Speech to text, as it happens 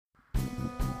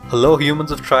Hello,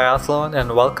 humans of triathlon,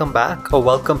 and welcome back or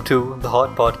welcome to the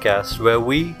Hot Podcast, where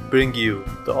we bring you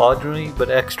the ordinary but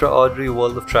extraordinary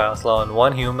world of triathlon,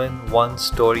 one human, one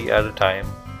story at a time,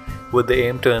 with the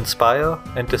aim to inspire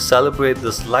and to celebrate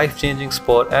this life changing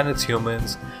sport and its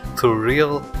humans through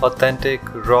real, authentic,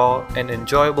 raw, and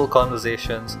enjoyable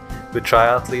conversations with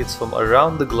triathletes from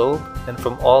around the globe and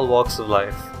from all walks of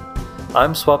life.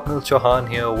 I'm Swapnil Chauhan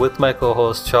here with my co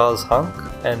host Charles Hunk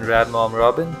and Radmom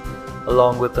Robin,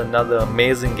 along with another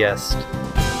amazing guest.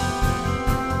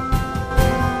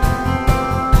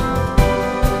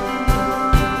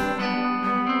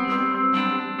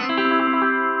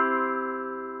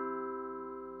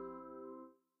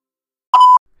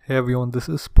 Hey everyone, this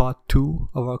is part 2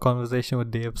 of our conversation with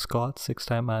Dave Scott,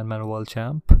 6-time Ironman World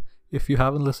Champ. If you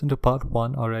haven't listened to part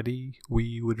 1 already,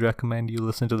 we would recommend you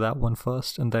listen to that one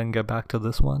first and then get back to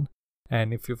this one.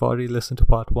 And if you've already listened to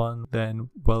part 1,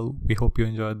 then, well, we hope you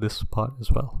enjoyed this part as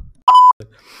well.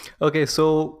 Okay,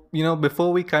 so,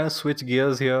 before we kind of switch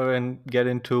gears here and get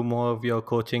into more of your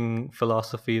coaching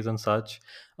philosophies and such,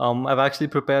 I've actually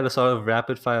prepared a sort of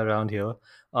rapid fire round here.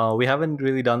 We haven't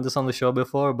really done this on the show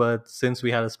before, but since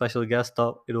we had a special guest,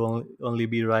 thought it will only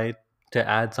be right to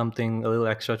add something a little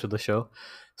extra to the show.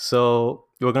 So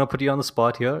we're going to put you on the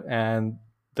spot here, and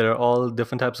there are all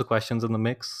different types of questions in the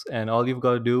mix, and all you've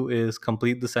got to do is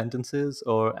complete the sentences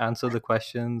or answer the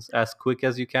questions as quick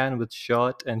as you can with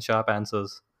short and sharp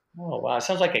answers. Oh, wow. It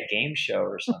sounds like a game show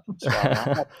or something. So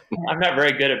I'm not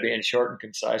very good at being short and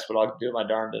concise, but I'll do my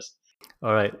darndest.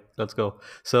 All right, let's go.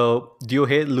 So, do you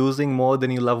hate losing more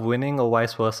than you love winning, or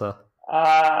vice versa?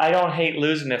 I don't hate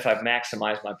losing if I've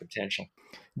maximized my potential.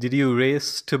 Did you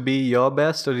race to be your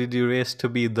best, or did you race to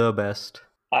be the best?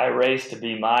 I race to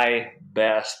be my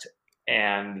best,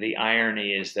 and the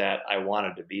irony is that I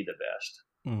wanted to be the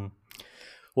best.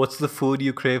 What's the food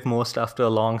you crave most after a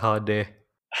long, hard day?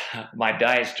 My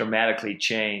diet's dramatically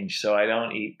changed, so I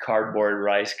don't eat cardboard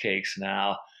rice cakes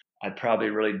now. I'd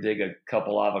probably really dig a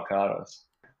couple avocados.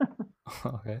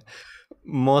 Okay.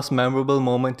 Most memorable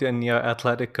moment in your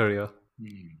athletic career?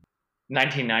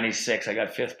 1996, I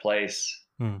got 5th place.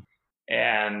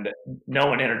 And no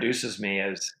one introduces me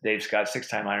as Dave Scott,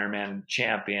 6-time Ironman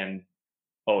champion.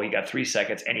 Oh, he got 3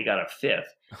 seconds and he got a 5th.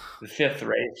 The 5th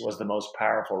race was the most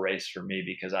powerful race for me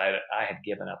because I had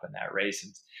given up in that race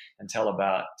until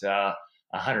about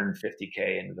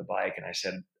 150K into the bike. And I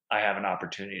said, I have an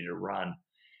opportunity to run.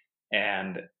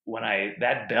 And when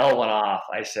that bell went off,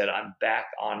 I said, I'm back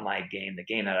on my game, the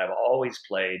game that I've always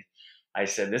played. I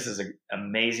said, this is an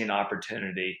amazing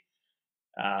opportunity.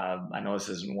 I know this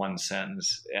isn't one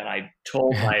sentence. And I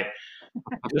told my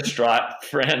distraught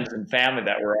friends and family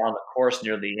that were on the course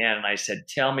near the end. And I said,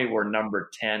 tell me where number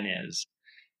 10 is.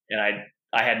 And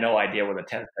I had no idea where the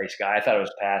 10th place guy, I thought it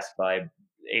was passed by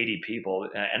 80 people.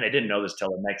 And I didn't know this till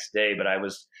the next day, but I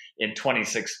was in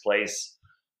 26th place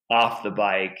off the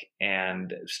bike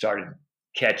and started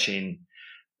catching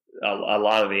a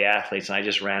lot of the athletes. And I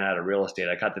just ran out of real estate.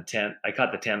 I caught the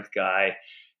 10th guy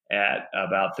at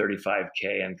about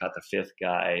 35K and caught the 5th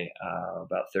guy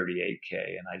about 38K.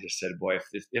 And I just said, boy,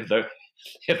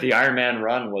 if the Ironman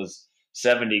run was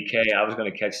 70K, I was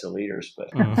going to catch the leaders. But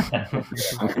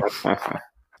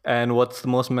And what's the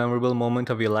most memorable moment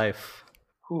of your life?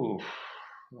 Oh,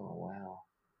 wow.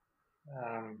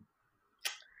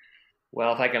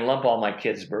 Well, if I can lump all my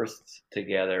kids' births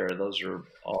together, those are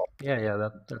all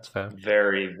that's fair.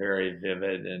 Very, very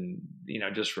vivid and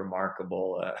just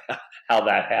remarkable how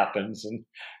that happens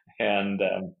and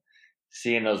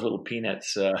seeing those little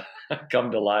peanuts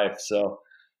come to life. So,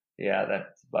 yeah,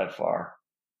 that's by far.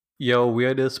 Your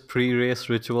weirdest pre-race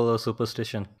ritual or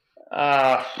superstition?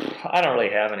 I don't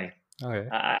really have any. Okay.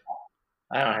 I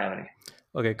don't have any.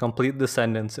 Okay, complete the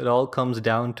sentence. It all comes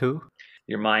down to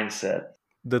your mindset.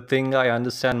 The thing I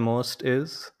understand most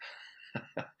is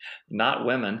not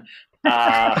women.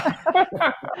 I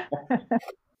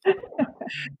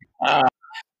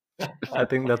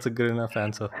think that's a good enough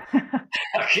answer.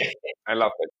 Okay. I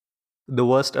love it. The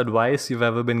worst advice you've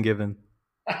ever been given?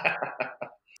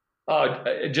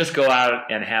 Just go out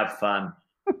and have fun.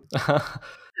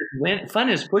 Fun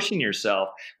is pushing yourself.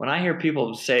 When I hear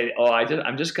people say,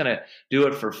 I'm just going to do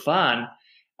it for fun,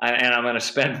 and I'm going to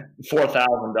spend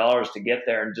 $4,000 to get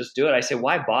there and just do it. I say,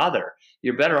 why bother?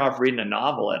 You're better off reading a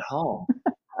novel at home.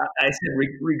 I said,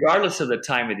 regardless of the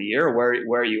time of the year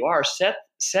where you are,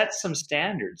 set some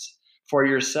standards for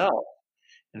yourself.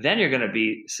 And then you're going to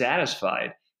be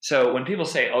satisfied. So when people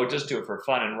say, just do it for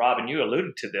fun, and Robin, you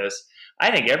alluded to this, I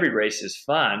think every race is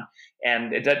fun.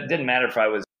 And it didn't matter if I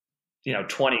was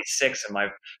 26 in my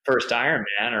first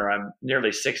Ironman, or I'm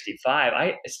nearly 65,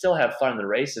 I still have fun in the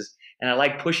races, and I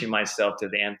like pushing myself to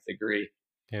the nth degree.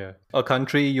 Yeah. A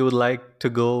country you would like to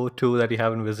go to that you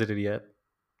haven't visited yet?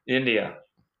 India.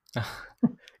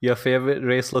 Your favorite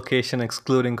race location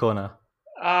excluding Kona?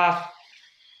 That's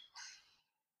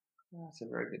a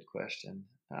very good question.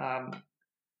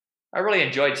 I really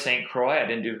enjoyed St. Croix. I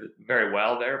didn't do very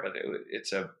well there, but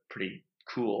it's a pretty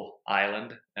cool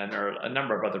island. And there are a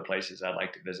number of other places I'd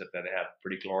like to visit that have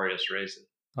pretty glorious races.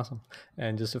 Awesome.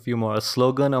 And just a few more. A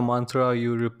slogan or mantra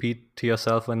you repeat to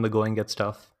yourself when the going gets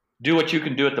tough? Do what you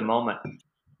can do at the moment.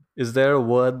 Is there a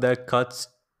word that cuts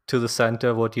to the center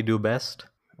of what you do best?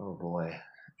 Oh boy.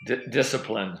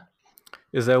 Discipline.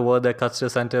 Is there a word that cuts to the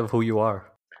center of who you are?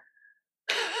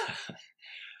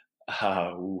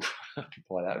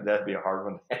 Boy, that'd be a hard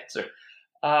one to answer.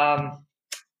 I'm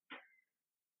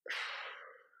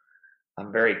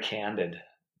very candid.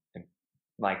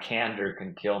 My candor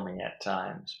can kill me at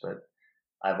times, but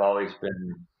I've always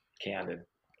been candid.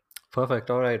 Perfect.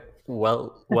 All right.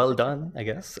 Well done, I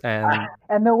guess. And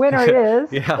the winner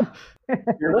is yeah.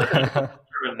 You're looking for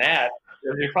that.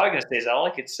 You're probably gonna say is all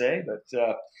I could say, but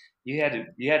you had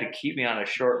to keep me on a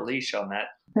short leash on that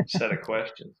set of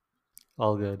questions.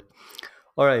 All good.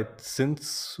 All right.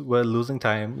 Since we're losing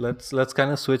time, let's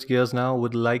kind of switch gears now.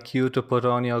 Would like you to put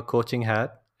on your coaching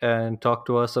hat and talk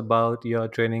to us about your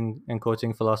training and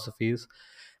coaching philosophies.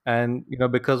 And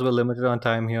because we're limited on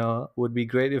time here, would be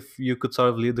great if you could sort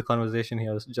of lead the conversation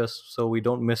here, just so we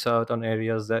don't miss out on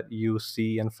areas that you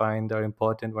see and find are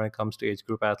important when it comes to age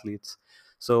group athletes.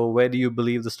 So where do you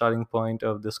believe the starting point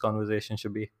of this conversation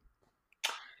should be?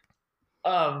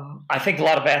 I think a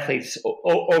lot of athletes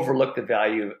overlook the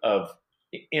value of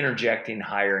interjecting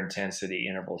higher intensity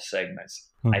interval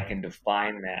segments. I can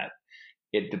define that.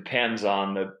 It depends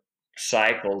on the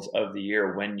cycles of the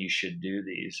year when you should do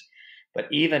these. But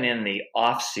even in the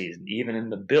off season, even in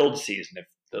the build season, if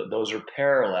those are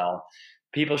parallel,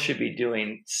 people should be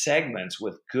doing segments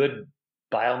with good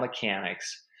biomechanics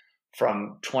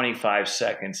from 25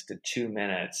 seconds to 2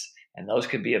 minutes. And those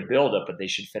could be a buildup, but they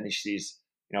should finish these,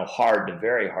 hard to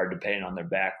very hard, depending on their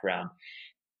background.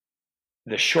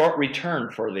 The short return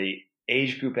for the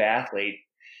age group athlete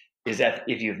is that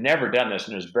if you've never done this,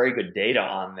 and there's very good data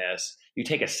on this, you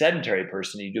take a sedentary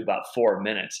person, you do about 4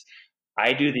 minutes.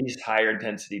 I do these higher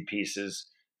intensity pieces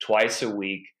twice a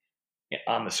week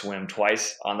on the swim,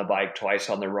 twice on the bike, twice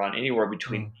on the run, anywhere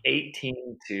between 18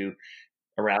 to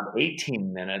around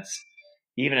 18 minutes,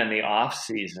 even in the off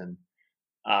season.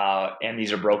 And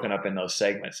these are broken up in those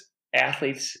segments.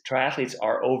 Triathletes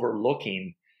are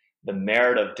overlooking the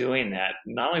merit of doing that,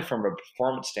 not only from a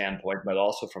performance standpoint, but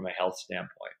also from a health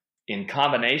standpoint. In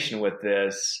combination with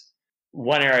this,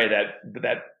 one area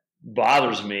that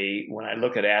bothers me when I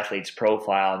look at athletes'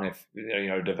 profile and if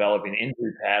they're developing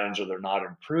injury patterns or they're not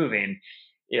improving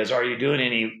is, are you doing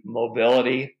any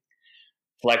mobility,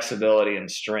 flexibility, and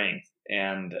strength?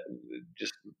 And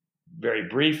just very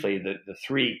briefly, the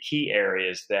three key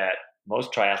areas that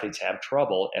most triathletes have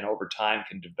trouble and over time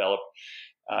can develop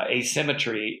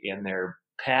asymmetry in their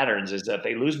patterns is that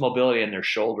they lose mobility in their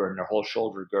shoulder and their whole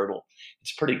shoulder girdle.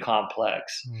 It's pretty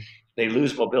complex. They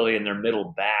lose mobility in their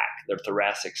middle back, their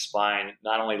thoracic spine,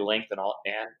 not only length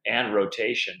and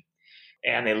rotation,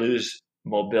 and they lose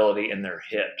mobility in their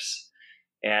hips.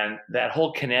 And that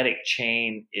whole kinetic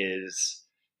chain is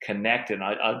connected.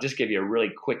 I'll just give you a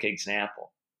really quick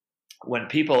example. When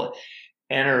people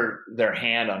enter their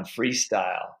hand on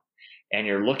freestyle and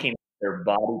you're looking at their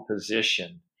body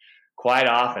position, quite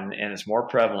often, and it's more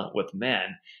prevalent with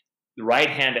men, the right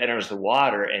hand enters the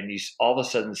water and you all of a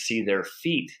sudden see their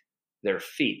feet,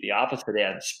 the opposite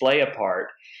end, splay apart.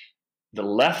 The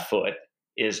left foot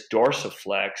is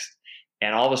dorsiflexed,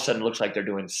 and all of a sudden it looks like they're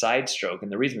doing side stroke.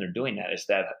 And the reason they're doing that is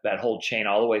that whole chain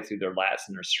all the way through their lats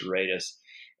and their serratus,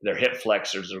 their hip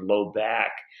flexors, their low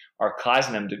back, are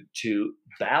causing them to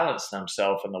balance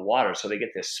themselves in the water. So they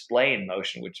get this splaying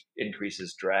motion, which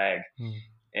increases drag.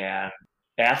 And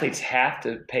athletes have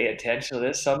to pay attention to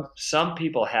this. Some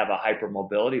people have a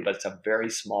hypermobility, but it's a very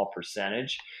small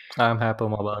percentage. I'm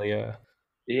hypermobile, yeah.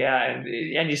 Yeah,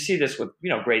 and you see this with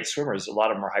great swimmers. A lot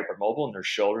of them are hypermobile in their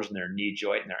shoulders and their knee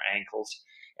joint and their ankles,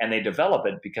 and they develop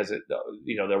it because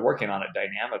they're working on it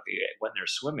dynamically when they're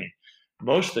swimming.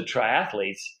 Most of the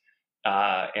triathletes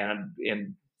and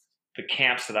in the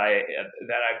camps that I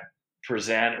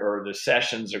present or the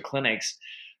sessions or clinics,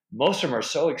 most of them are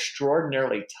so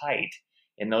extraordinarily tight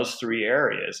in those three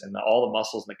areas and all the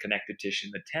muscles and the connective tissue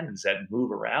and the tendons that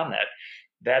move around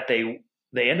that they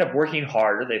they end up working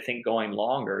harder. They think going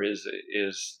longer is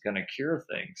going to cure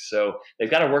things. So they've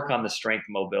got to work on the strength,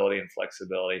 mobility, and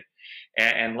flexibility.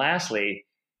 And lastly,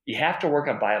 you have to work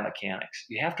on biomechanics.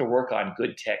 You have to work on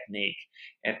good technique,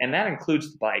 and that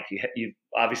includes the bike. You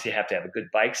obviously have to have a good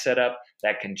bike setup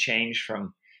that can change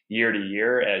from year to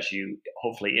year as you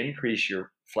hopefully increase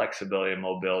your flexibility and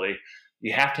mobility.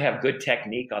 You have to have good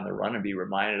technique on the run and be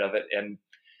reminded of it. And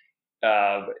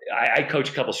I coach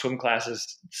a couple swim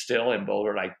classes still in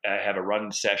Boulder. I have a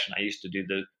run session. I used to do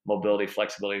the mobility,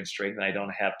 flexibility, and strength, and I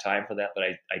don't have time for that, but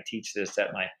I teach this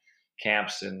at my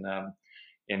camps in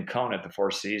Kona at the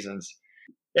Four Seasons.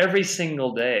 Every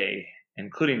single day,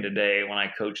 including today when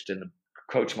I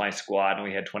coached my squad and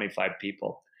we had 25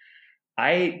 people,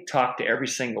 I talk to every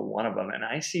single one of them, and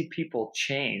I see people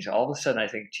change. All of a sudden, I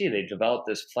think, gee, they developed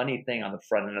this funny thing on the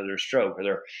front end of their stroke, or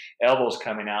their elbows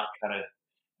coming out kind of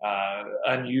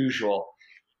unusual.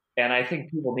 And I think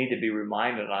people need to be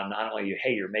reminded on not only,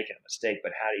 hey, you're making a mistake,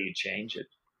 but how do you change it?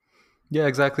 Yeah,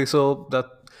 exactly. So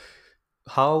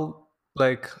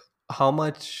how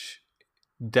much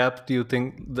depth do you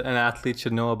think an athlete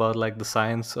should know about like the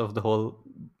science of the whole,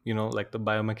 like the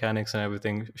biomechanics and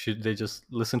everything? Should they just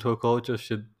listen to a coach, or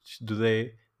do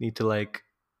they need to like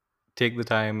take the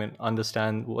time and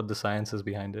understand what the science is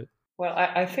behind it? Well,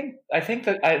 I think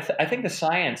the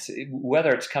science,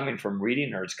 whether it's coming from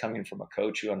reading or it's coming from a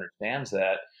coach who understands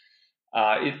that,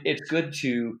 it's good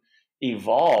to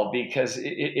evolve, because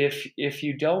if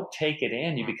you don't take it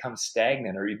in, you become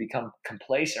stagnant, or you become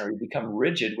complacent, or you become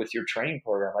rigid with your training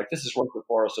program. Like, this has worked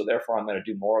before, so therefore I'm going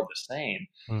to do more of the same.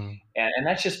 And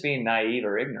that's just being naive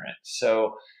or ignorant.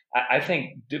 So I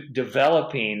think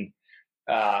developing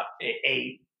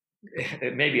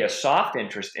maybe a soft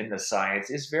interest in the science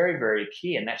is very, very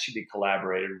key, and that should be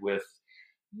collaborated with,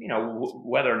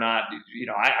 whether or not,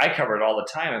 I cover it all the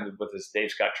time with this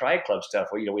Dave Scott Tri Club stuff.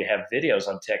 Where, we have videos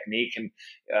on technique, and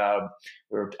I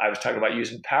was talking about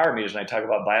using power meters, and I talk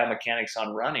about biomechanics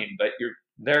on running. But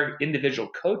they're individual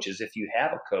coaches. If you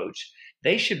have a coach,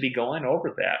 they should be going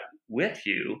over that with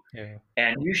you,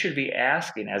 and you should be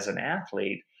asking as an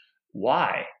athlete,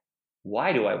 why?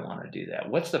 Why do I want to do that?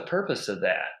 What's the purpose of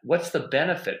that? What's the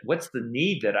benefit? What's the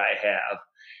need that I have?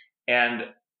 And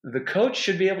the coach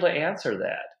should be able to answer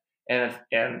that.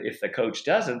 And if the coach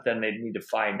doesn't, then they need to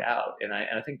find out. And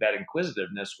I think that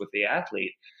inquisitiveness with the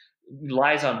athlete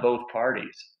lies on both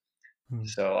parties.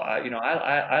 So,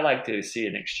 I like to see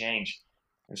an exchange.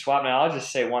 And Swapnil, I'll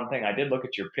just say one thing. I did look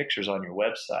at your pictures on your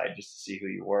website just to see who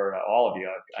you were. All of you,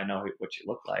 I know what you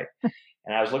look like.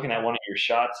 And I was looking at one of your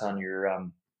shots on your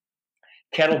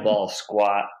kettlebell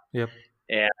squat. Yep.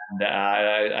 And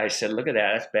I said, look at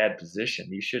that. That's bad position.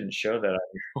 You shouldn't show that on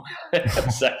your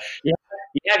website. You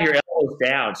have your elbows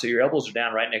down. So your elbows are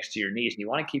down right next to your knees. And you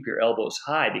want to keep your elbows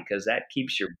high, because that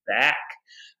keeps your back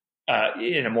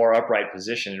in a more upright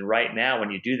position. And right now,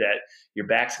 when you do that, your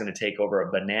back's going to take over a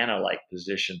banana-like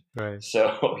position. Right. So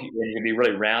you're going to be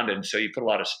really rounded. So you put a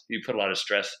lot of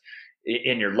stress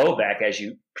in your low back as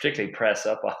you particularly press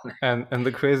up on it. And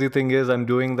the crazy thing is, I'm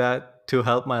doing that to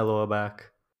help my lower back.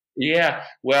 Yeah,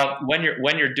 well, when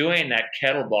you're doing that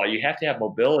kettlebell, you have to have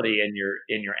mobility in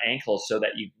your ankles so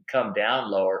that you can come down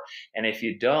lower. And if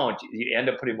you don't, you end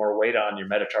up putting more weight on your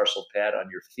metatarsal pad on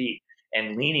your feet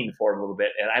and leaning forward a little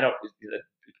bit. And the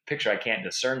picture, I can't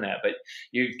discern that, but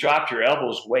you drop your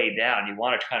elbows way down. You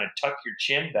want to kind of tuck your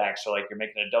chin back, so like you're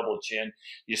making a double chin.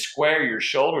 You square your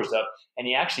shoulders up, and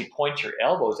you actually point your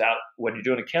elbows out when you're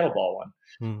doing a kettlebell one.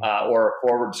 Or a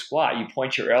forward squat. You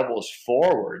point your elbows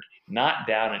forward, not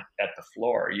down at the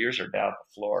floor. Yours are down at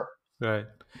the floor. Right.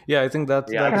 Yeah, I think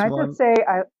that's Can I just say,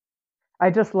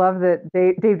 I just love that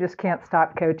Dave just can't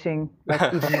stop coaching, like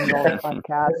even in the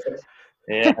podcast.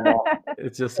 Yeah, no.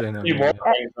 It's just saying. A few more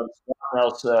things on something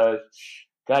else.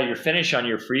 God, your finish on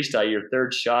your freestyle, your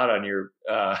third shot on your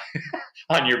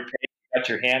on your page, you got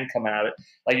your hand coming out of it.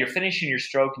 Like, you're finishing your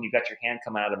stroke and you got your hand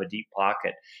coming out of a deep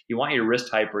pocket. You want your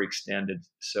wrist hyperextended.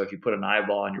 So if you put an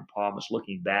eyeball on your palm, it's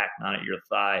looking back, not at your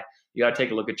thigh. You got to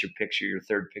take a look at your picture, your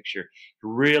third picture.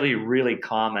 Really, really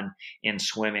common in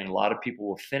swimming. A lot of people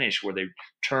will finish where they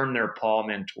turn their palm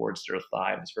in towards their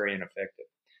thigh. It's very ineffective.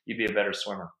 You'd be a better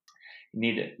swimmer.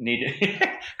 Need to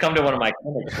come to one of my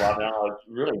clinics, Rob. I'll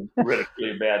really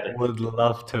ridicule you badly. Would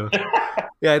love to.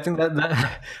 Yeah, I think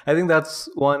I think that's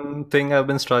one thing I've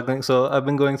been struggling. So I've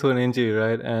been going through an injury,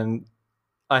 right? And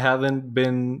I haven't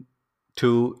been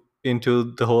too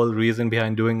into the whole reason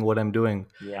behind doing what I'm doing.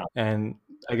 Yeah. And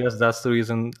I guess that's the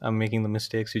reason I'm making the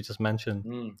mistakes you just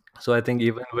mentioned. So I think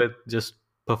even with just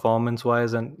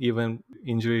performance-wise and even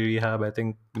injury rehab, I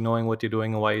think knowing what you're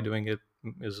doing and why you're doing it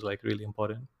is like really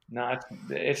important. No,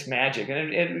 it's magic,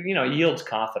 and it yields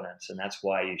confidence, and that's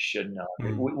why you should know.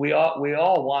 Mm. We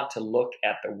all want to look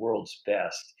at the world's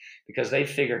best because they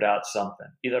figured out something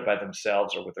either by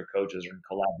themselves or with their coaches or in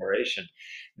collaboration.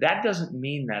 That doesn't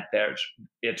mean that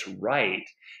it's right,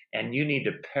 and you need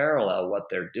to parallel what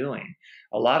they're doing.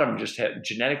 A lot of them just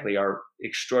genetically are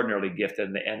extraordinarily gifted,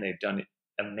 and they've done it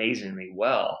amazingly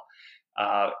well.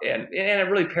 And it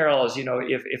really parallels.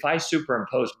 If I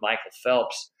superimpose Michael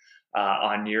Phelps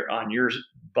on your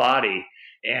body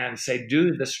and say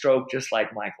do the stroke just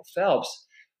like Michael Phelps,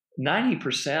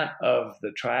 90% of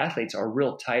the triathletes are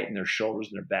real tight in their shoulders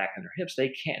and their back and their hips.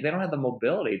 They don't have the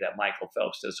mobility that Michael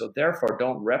Phelps does. So therefore,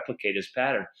 don't replicate his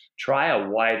pattern. Try a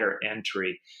wider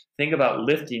entry. Think about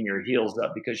lifting your heels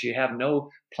up because you have no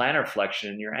plantar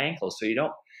flexion in your ankles. So you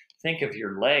don't think of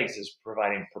your legs as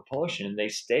providing propulsion. They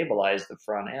stabilize the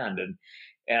front end.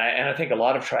 And I think a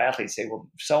lot of triathletes say, well,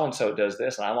 so-and-so does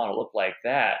this and I want to look like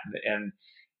that. And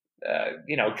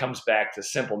it comes back to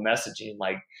simple messaging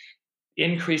like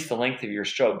increase the length of your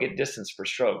stroke, get distance per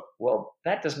stroke. Well,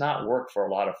 that does not work for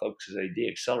a lot of folks because they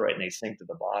deaccelerate and they sink to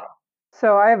the bottom.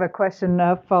 So I have a question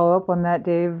to follow up on that,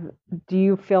 Dave. Do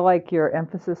you feel like your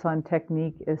emphasis on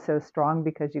technique is so strong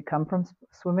because you come from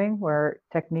swimming where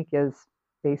technique is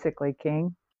basically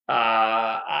king?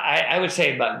 I would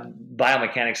say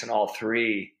biomechanics in all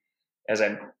three, as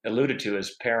I alluded to,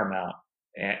 is paramount.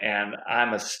 And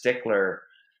I'm a stickler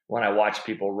when I watch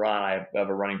people run. I have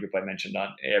a running group I mentioned on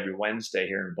every Wednesday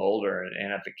here in Boulder,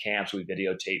 and at the camps we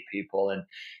videotape people. And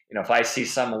if I see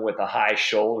someone with a high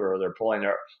shoulder or they're pulling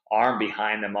their arm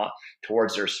behind them up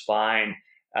towards their spine,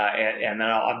 and then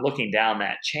I'm looking down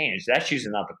that chain, that's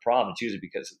usually not the problem. It's usually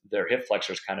because their hip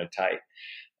flexor is kind of tight.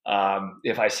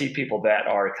 If I see people that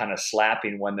are kind of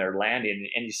slapping when they're landing,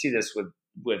 and you see this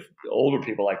with older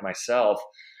people like myself,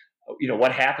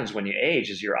 what happens when you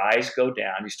age is your eyes go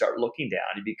down, you start looking down,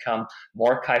 you become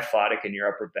more kyphotic in your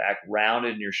upper back,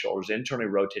 rounded in your shoulders, internally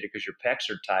rotated because your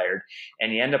pecs are tired,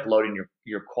 and you end up loading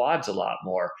your quads a lot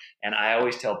more. And I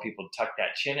always tell people to tuck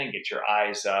that chin in, get your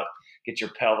eyes up, get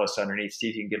your pelvis underneath, see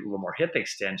if you can get a little more hip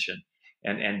extension,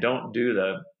 and don't do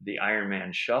the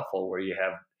Ironman shuffle where you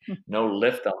have no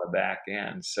lift on the back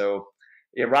end. So,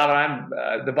 yeah, Robin,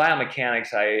 I'm the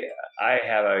biomechanics. I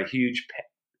have a huge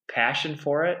passion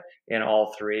for it in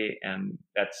all three, and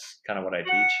that's kind of what I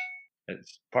teach.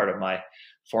 It's part of my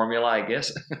formula, I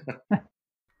guess.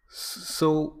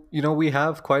 So, we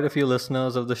have quite a few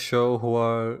listeners of the show who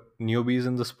are newbies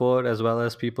in the sport, as well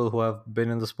as people who have been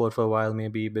in the sport for a while,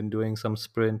 maybe been doing some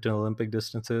sprint and Olympic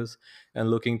distances and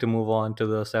looking to move on to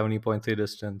the 70.3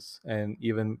 distance and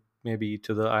even maybe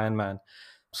to the Ironman.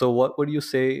 So what would you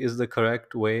say is the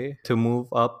correct way to move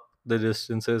up the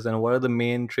distances, and what are the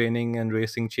main training and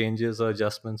racing changes or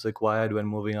adjustments required when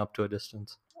moving up to a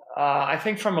distance? I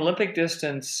think from Olympic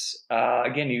distance,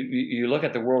 again, you look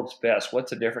at the world's best.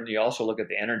 What's the difference? You also look at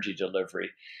the energy delivery.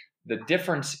 The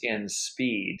difference in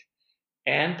speed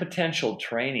and potential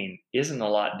training isn't a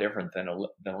lot different than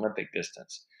Olympic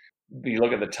distance. You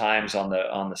look at the times on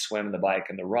the swim, the bike,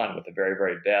 and the run with the very,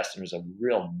 very best, and there's a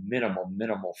real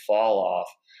minimal fall off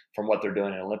from what they're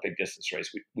doing in an Olympic distance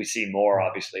race. We see more,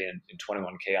 obviously, in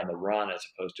 21K on the run as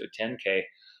opposed to a 10K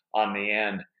on the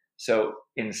end. So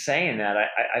in saying that,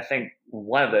 I think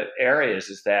one of the areas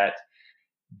is that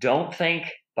don't think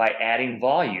by adding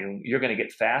volume, you're going to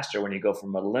get faster when you go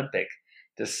from Olympic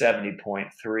to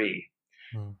 70.3.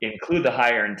 Include the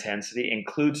higher intensity,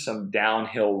 include some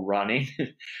downhill running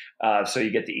so you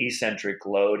get the eccentric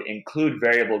load, include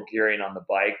variable gearing on the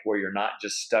bike where you're not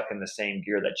just stuck in the same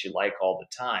gear that you like all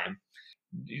the time.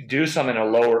 Do some in a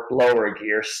lower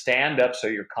gear, stand up so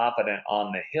you're confident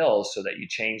on the hills so that you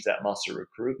change that muscle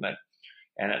recruitment,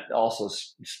 and it also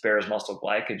spares muscle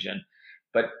glycogen.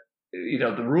 But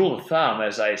the rule of thumb,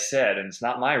 as I said, and it's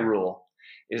not my rule,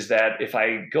 is that if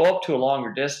I go up to a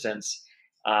longer distance,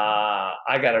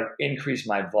 I got to increase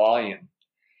my volume.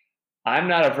 I'm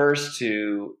not averse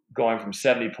to going from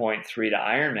 70.3 to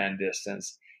Ironman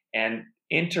distance and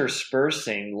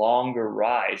interspersing longer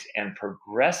rides and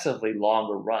progressively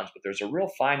longer runs. But there's a real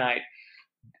finite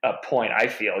point, I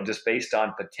feel, just based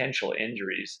on potential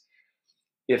injuries.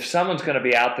 If someone's going to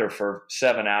be out there for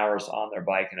 7 hours on their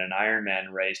bike in an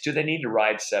Ironman race, do they need to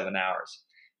ride 7 hours?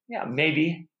 Yeah,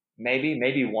 maybe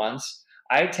once.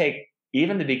 I take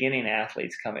even the beginning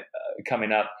athletes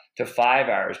coming up to 5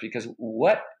 hours, because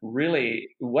what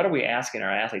are we asking our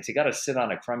athletes? You got to sit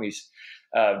on a crummy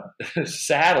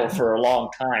saddle for a long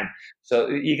time. So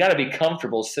you got to be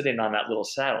comfortable sitting on that little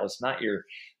saddle. It's not your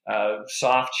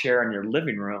soft chair in your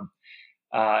living room.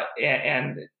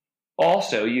 And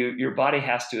also your body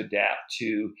has to adapt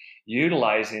to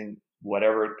utilizing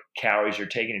whatever calories you're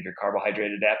taking, if you're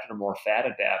carbohydrate adapted or more fat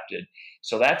adapted.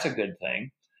 So that's a good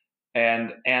thing.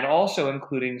 And also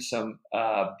including some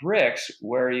bricks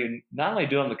where you not only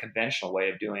do them the conventional way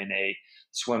of doing a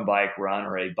swim, bike, run,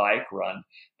 or a bike run,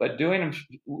 but doing them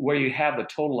where you have the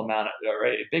total amount of, or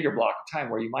a bigger block of time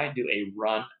where you might do a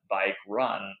run, bike,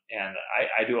 run. And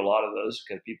I do a lot of those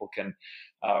because people can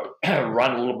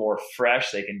run a little more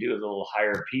fresh. They can do a little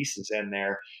higher pieces in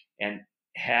there, and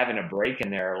having a break in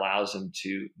there allows them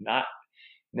to not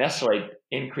necessarily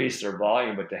increase their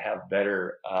volume, but to have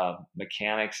better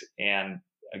mechanics and,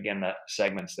 again, the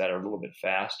segments that are a little bit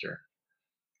faster.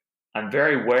 I'm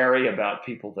very wary about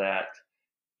people that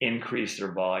increase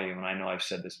their volume, and I know I've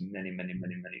said this many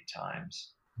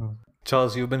times.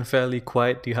 Charles, you've been fairly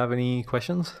quiet. Do you have any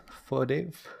questions for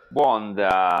Dave? Well,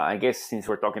 I guess since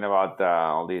we're talking about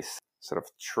all these sort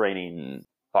of training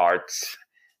parts,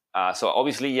 so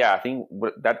obviously, I think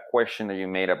that question that you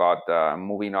made about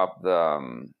moving up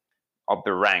the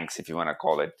ranks, if you want to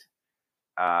call it,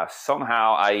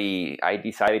 somehow I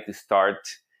decided to start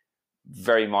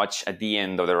very much at the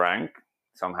end of the rank.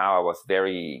 Somehow I was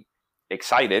very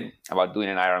excited about doing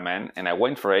an Ironman, and I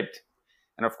went for it.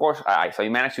 And of course, so I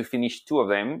managed to finish 2 of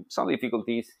them. Some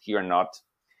difficulties here and not,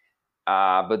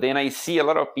 but then I see a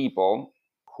lot of people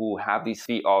who have this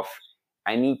fear of,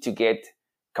 I need to get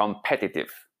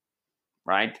competitive,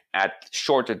 right, at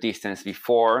shorter distance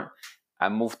before I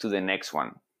move to the next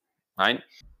one, right?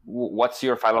 What's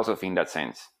your philosophy in that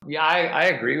sense? Yeah, I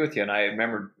agree with you. And I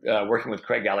remember working with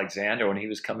Craig Alexander when he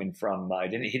was coming from,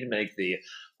 he didn't make the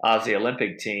Aussie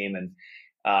Olympic team, and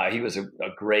he was a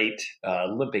great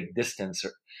Olympic distance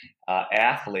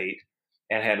athlete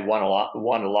and had won a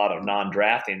lot of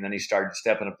non-drafting. And then he started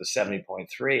stepping up to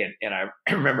 70.3. And I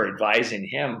remember advising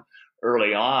him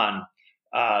early on,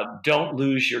 don't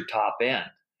lose your top end.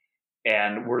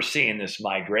 And we're seeing this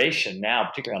migration now,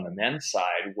 particularly on the men's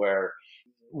side, where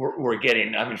we're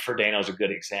getting, I mean, Frodeno's a good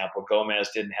example. Gomez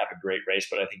didn't have a great race,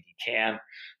 but I think he can.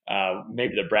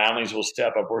 Maybe the Brownlees will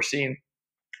step up. We're seeing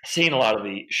a lot of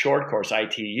the short course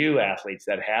ITU athletes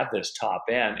that have this top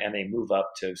end, and they move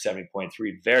up to 70.3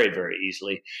 very, very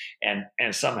easily.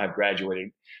 And some have graduated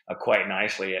quite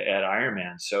nicely at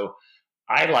Ironman. So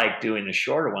I like doing the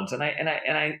shorter ones. And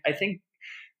I think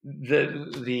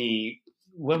the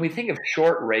when we think of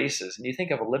short races and you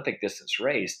think of Olympic distance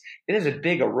race, it is a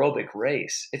big aerobic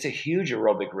race. It's a huge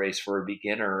aerobic race for a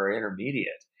beginner or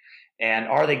intermediate. And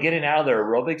are they getting out of their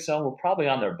aerobic zone? Well, probably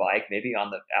on their bike, maybe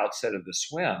on the outset of the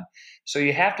swim. So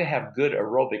you have to have good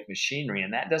aerobic machinery,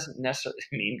 and that doesn't necessarily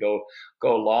mean go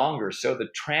longer. So the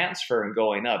transfer and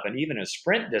going up, and even a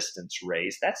sprint distance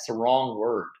race, that's the wrong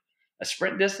word. A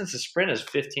sprint is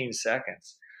 15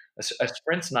 seconds. A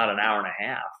sprint's not an hour and a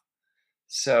half.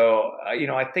 So,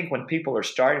 I think when people are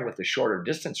starting with the shorter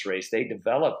distance race, they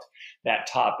developed that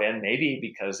top end, maybe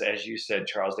because, as you said,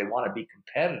 Charles, they want to be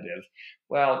competitive.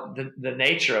 Well, the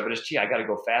nature of it is, I got to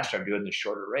go faster. I'm doing the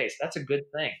shorter race. That's a good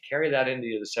thing. Carry that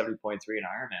into the 70.3 and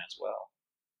Ironman as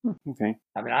well. Okay.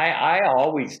 I mean, I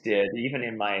always did, even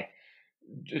in my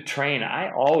train,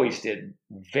 I always did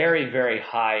very, very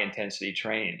high intensity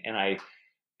training. And I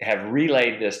have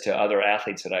relayed this to other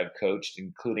athletes that I've coached,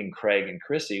 including Craig and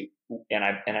Chrissy, and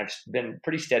I've been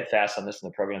pretty steadfast on this in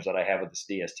the programs that I have with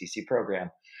the DSTC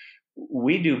program.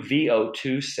 We do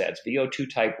VO2 sets, VO2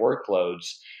 type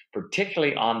workloads,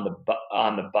 particularly on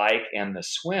the bike and the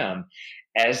swim,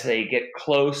 as they get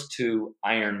close to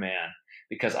Ironman,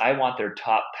 because I want their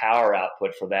top power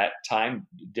output for that time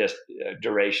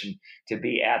duration to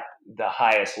be at the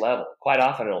highest level. Quite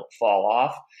often it'll fall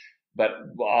off. But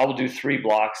I'll do 3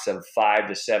 blocks of 5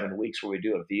 to 7 weeks where we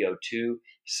do a VO2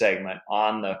 segment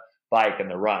on the bike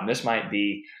and the run. This might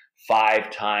be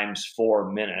 5 times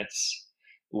 4 minutes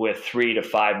with 3 to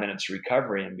 5 minutes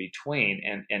recovery in between.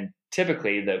 And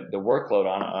typically the workload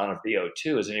on a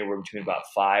VO2 is anywhere between about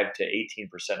 5 to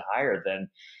 18% higher than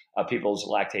people's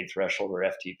lactate threshold or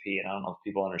FTP. And I don't know if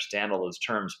people understand all those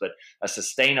terms, but a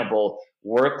sustainable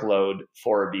workload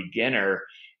for a beginner,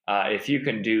 if you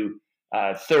can do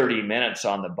 30 minutes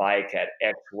on the bike at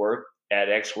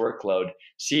X workload,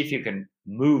 see if you can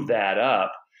move that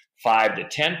up 5 to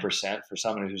 10% for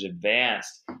someone who's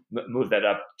advanced, move that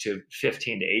up to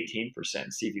 15 to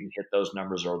 18%, see if you can hit those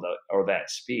numbers or that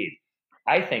speed.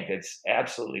 I think it's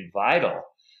absolutely vital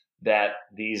that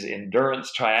these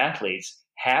endurance triathletes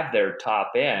have their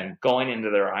top end going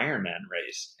into their Ironman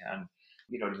race. And,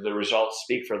 the results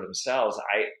speak for themselves.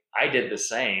 I did the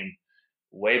same.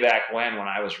 Way back when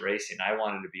I was racing, I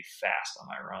wanted to be fast on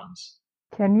my runs.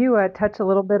 Can you touch a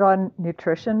little bit on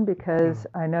nutrition? Because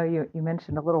I know you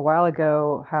mentioned a little while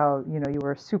ago how, you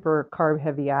were a super carb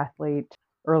heavy athlete.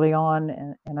 early on,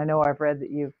 and I know I've read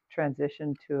that you've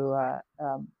transitioned to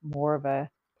more of a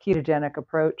ketogenic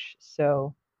approach.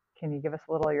 So can you give us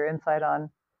a little of your insight on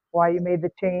why you made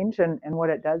the change and what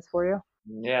it does for you?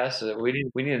 Yeah, so we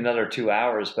need another 2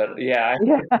 hours, but yeah,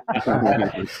 Yeah.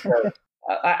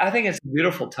 I think it's a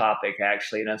beautiful topic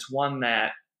actually, and it's one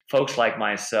that folks like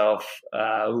myself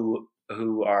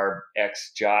who are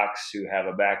ex-jocks who have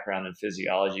a background in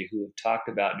physiology who have talked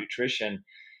about nutrition,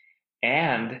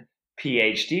 and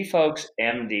PhD folks,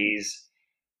 MDs,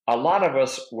 a lot of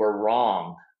us were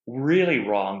wrong, really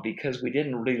wrong, because we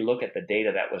didn't really look at the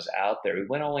data that was out there. We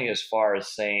went only as far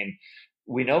as saying,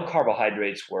 we know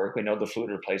carbohydrates work, we know the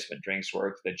fluid replacement drinks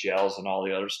work, the gels and all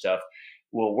the other stuff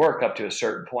will work up to a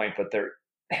certain point, but the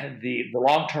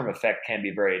long-term effect can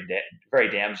be very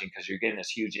damaging because you're getting this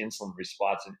huge insulin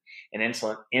response, and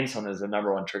insulin is the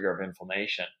number one trigger of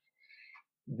inflammation.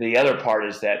 The other part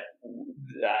is that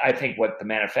I think what the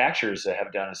manufacturers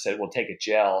have done is said, we'll take a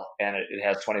gel and it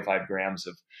has 25 grams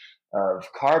of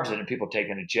carbs in it. People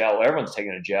taking a gel, everyone's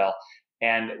taking a gel,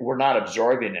 and we're not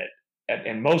absorbing it.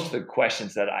 And most of the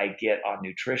questions that I get on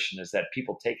nutrition is that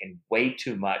people taking way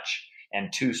too much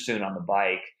and too soon on the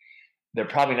bike. They're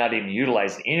probably not even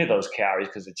utilizing any of those calories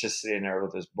because it's just sitting there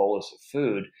with this bolus of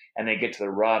food, and they get to the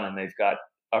run and they've got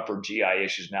upper GI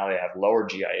issues. Now they have lower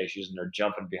GI issues and they're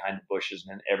jumping behind the bushes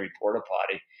and in every porta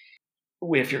potty.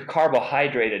 If you're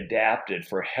carbohydrate adapted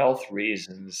for health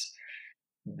reasons,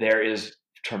 there is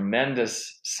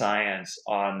tremendous science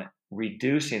on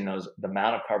reducing the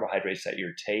amount of carbohydrates that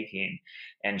you're taking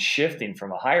and shifting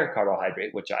from a higher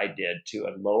carbohydrate, which I did, to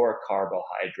a lower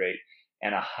carbohydrate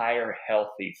and a higher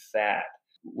healthy fat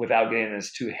without getting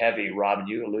this too heavy. Robin,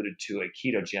 you alluded to a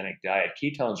ketogenic diet.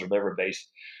 Ketones are liver-based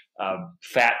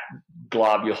fat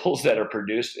globules that are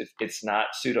produced. It's not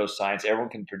pseudoscience. Everyone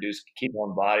can produce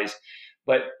ketone bodies,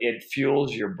 but it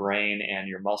fuels your brain and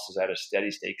your muscles at a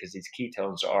steady state because these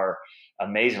ketones are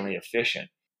amazingly efficient.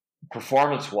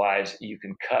 Performance-wise, you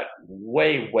can cut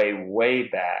way, way, way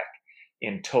back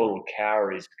in total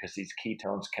calories because these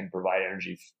ketones can provide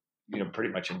energy,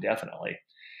 pretty much indefinitely.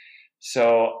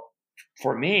 So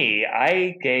for me,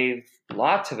 I gave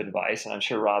lots of advice, and I'm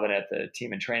sure Robin at the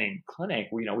Team in Training Clinic,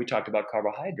 we talked about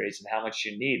carbohydrates and how much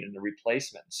you need and the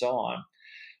replacement and so on.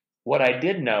 What I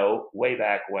did know way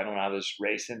back when I was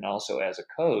racing and also as a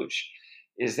coach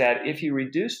is that if you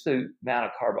reduce the amount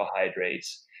of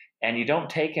carbohydrates and you don't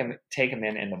take them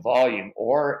in the volume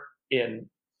or in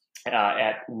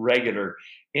at regular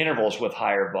intervals with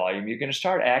higher volume, you're going to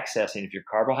start accessing, if you're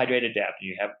carbohydrate adapted,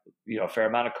 you have a fair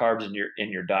amount of carbs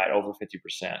in your diet, over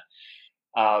 50%,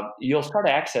 you'll start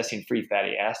accessing free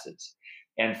fatty acids.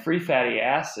 And free fatty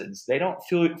acids, they don't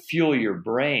fuel your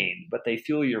brain, but they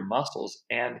fuel your muscles.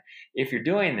 And if you're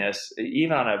doing this,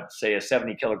 even on a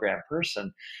 70 kilogram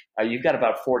person, you've got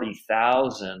about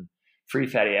 40,000 free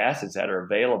fatty acids that are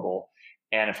available.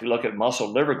 And if we look at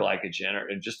muscle liver glycogen or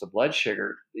just the blood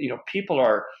sugar, people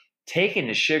are taking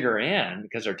the sugar in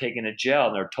because they're taking a gel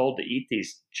and they're told to eat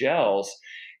these gels.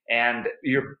 And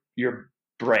your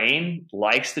brain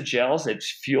likes the gels.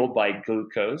 It's fueled by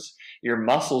glucose. Your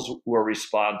muscles will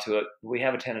respond to it. We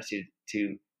have a tendency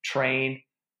to train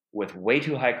with way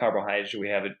too high carbohydrates. We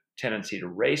have a tendency to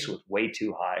race with way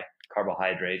too high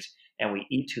carbohydrates, and we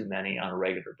eat too many on a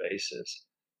regular basis.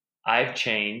 I've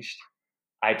changed.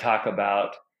 I talk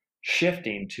about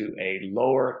shifting to a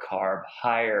lower carb,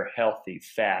 higher healthy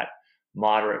fat,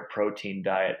 moderate protein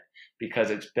diet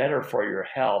because it's better for your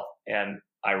health, and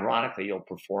ironically, you'll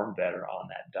perform better on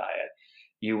that diet.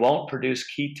 You won't produce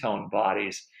ketone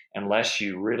bodies unless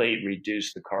you really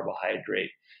reduce the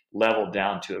carbohydrate level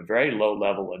down to a very low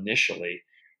level initially.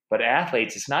 But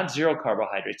athletes, it's not zero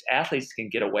carbohydrates. Athletes can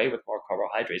get away with more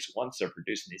carbohydrates once they're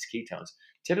producing these ketones.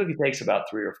 Typically takes about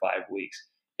 3 or 5 weeks.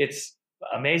 It's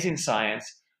amazing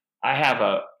science. I have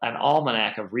an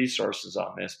almanac of resources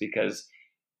on this because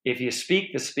if you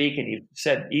speak the speak and you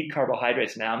said eat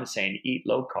carbohydrates, now I'm saying eat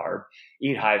low carb,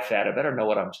 eat high fat. I better know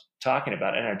what I'm talking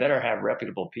about, and I better have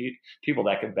reputable people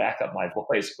that can back up my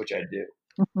voice, which I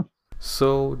do.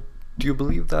 So do you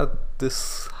believe that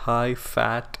this high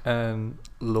fat and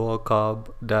lower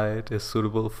carb diet is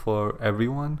suitable for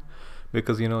everyone?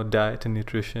 Because, diet and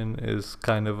nutrition is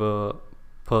kind of a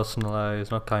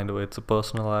personalized, it's a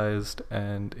personalized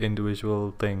and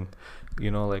individual thing.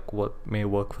 Like what may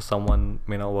work for someone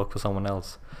may not work for someone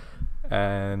else.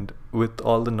 And with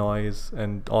all the noise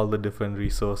and all the different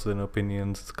resources and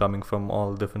opinions coming from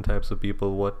all different types of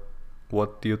people,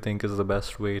 what do you think is the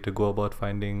best way to go about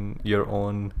finding your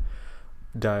own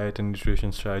diet and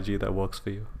nutrition strategy that works for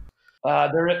you?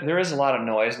 There is a lot of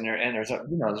noise, and there's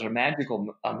a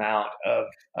magical amount of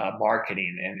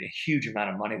marketing and a huge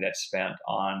amount of money that's spent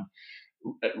on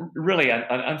really,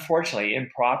 unfortunately,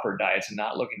 improper diets and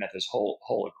not looking at this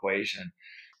whole equation.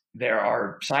 There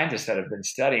are scientists that have been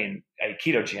studying a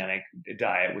ketogenic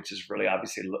diet, which is really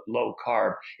obviously low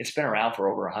carb. It's been around for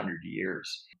over 100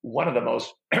 years. One of the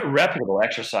most reputable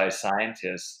exercise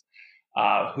scientists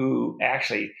who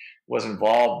actually was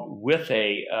involved with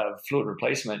a fluid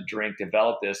replacement drink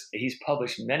developed this. He's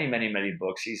published many, many, many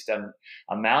books. He's done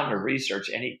a mountain of research,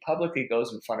 and he publicly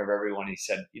goes in front of everyone. He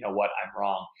said, "You know what? I'm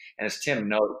wrong." And it's Tim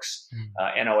Noakes,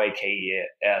 Noakes.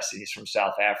 He's from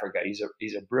South Africa.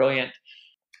 He's a brilliant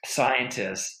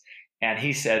scientist, and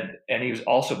he said, and he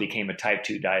also became a type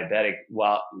 2 diabetic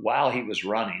while he was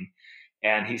running,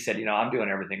 and he said, I'm doing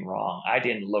everything wrong. I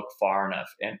didn't look far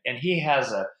enough. And he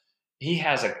has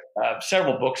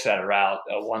several books that are out.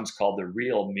 One's called The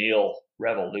Real Meal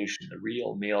Revolution.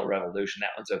 That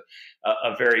one's a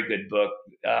very good book.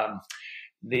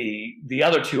 The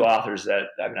other two authors that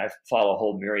I follow a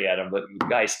whole myriad of them, but the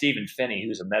guy Stephen Phinney,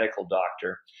 who's a medical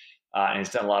doctor, and he's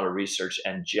done a lot of research,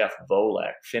 and Jeff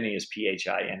Volek. Phinney is Phinney,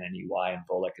 and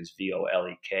Volek is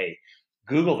Volek.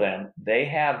 Google them. They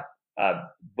have a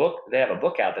book. They have a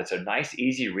book out that's a nice,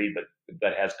 easy read,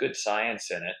 but has good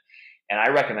science in it. And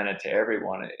I recommend it to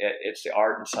everyone. It's The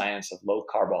Art and Science of Low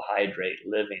Carbohydrate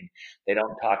Living. They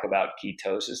don't talk about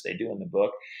ketosis. They do in the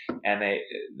book, and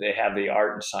they have The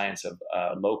Art and Science of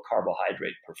Low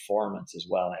Carbohydrate Performance as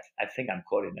well. I think I'm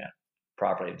quoting that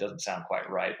properly. It doesn't sound quite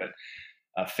right, but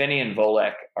Phinney and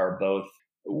Volek are both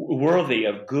worthy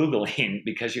of Googling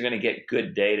because you're going to get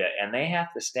good data, and they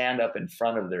have to stand up in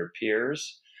front of their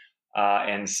peers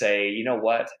and say, you know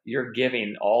what, you're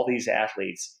giving all these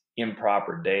athletes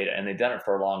improper data, and they've done it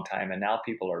for a long time, and now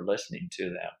people are listening to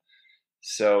them.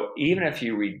 So even if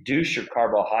you reduce your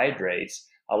carbohydrates,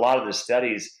 a lot of the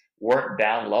studies weren't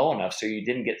down low enough, so you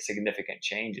didn't get significant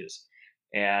changes.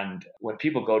 And when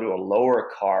people go to a lower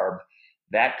carb,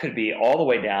 that could be all the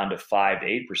way down to 5 to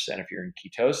 8% if you're in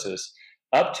ketosis,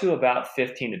 up to about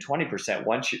 15 to 20%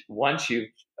 once you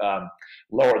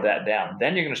lower that down.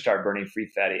 Then you're going to start burning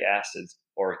free fatty acids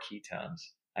or ketones.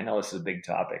 I know this is a big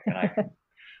topic, and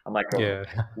I'm like a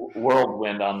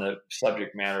whirlwind on the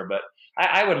subject matter, but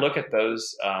I would look at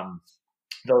those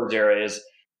areas.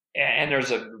 And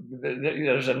there's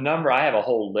a number. I have a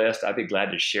whole list. I'd be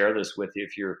glad to share this with you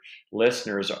if your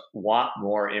listeners want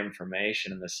more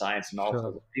information in the science and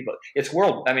also the people. It's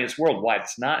worldwide.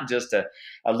 It's not just a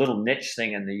little niche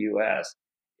thing in the U.S.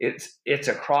 It's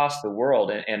across the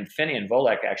world. And Phinney and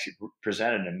Volek actually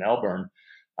presented in Melbourne.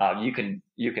 You can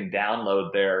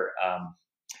download their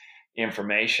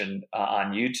information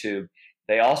on YouTube.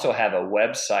 They also have a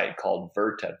website called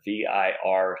Virta,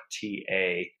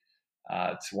 VIRTA.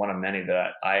 It's one of many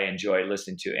that I enjoy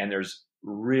listening to, and there's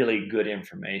really good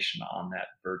information on that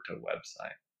Virta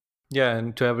website. Yeah,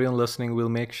 and to everyone listening, we'll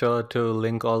make sure to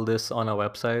link all this on our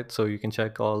website so you can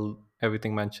check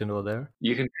everything mentioned over there.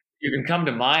 You can come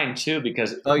to mine too,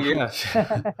 because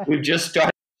we've just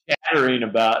started chattering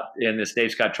about in this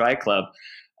Dave Scott Tri Club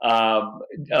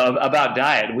about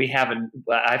diet. We have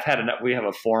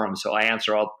a forum, so I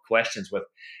answer all questions with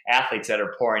athletes that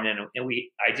are pouring in, and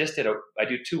I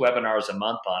do 2 webinars a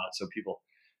month on it, so people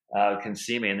can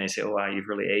see me and they say, "Oh, wow, you've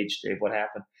really aged, Dave. What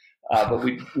happened?" But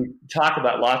we talk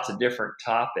about lots of different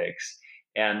topics,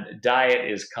 and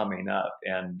diet is coming up.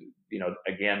 And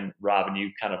again, Robin, you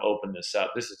kind of opened this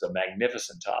up. This is a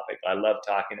magnificent topic. I love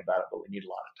talking about it, but we need a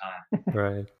lot of time.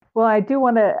 Right. Well, I do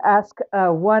want to ask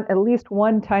at least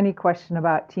one tiny question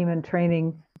about Team in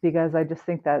Training, because I just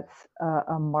think that's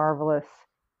a marvelous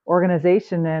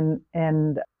organization,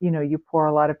 and you pour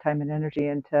a lot of time and energy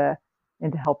into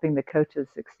helping the coaches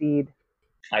succeed.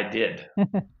 I did.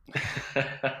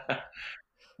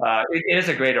 It is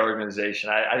a great organization.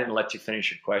 I didn't let you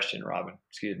finish your question, Robin.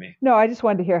 Excuse me. No, I just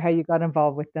wanted to hear how you got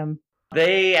involved with them.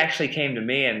 They actually came to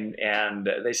me and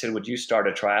they said, "Would you start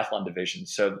a triathlon division?"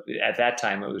 So at that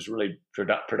time, it was really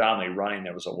predominantly running.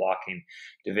 There was a walking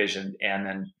division, and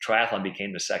then triathlon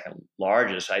became the second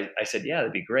largest. I said, "Yeah,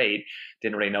 that'd be great."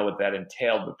 Didn't really know what that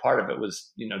entailed, but part of it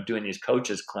was, doing these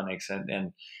coaches clinics.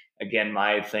 And again,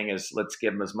 my thing is, let's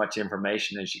give them as much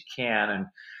information as you can. And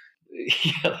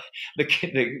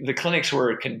the clinics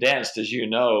were condensed, as you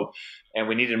know, and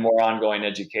we needed more ongoing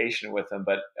education with them.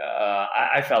 But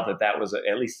I felt that was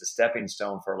at least a stepping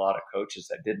stone for a lot of coaches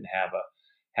that didn't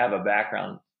have a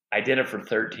background. I did it for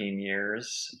 13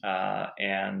 years,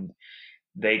 and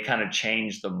they kind of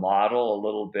changed the model a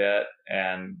little bit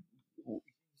and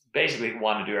basically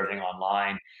wanted to do everything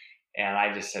online. And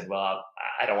I just said, well,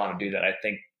 I don't want to do that. I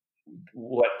think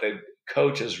what the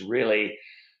coaches really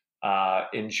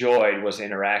enjoyed was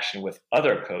interaction with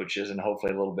other coaches and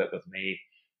hopefully a little bit with me.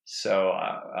 So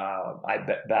I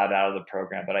bowed out of the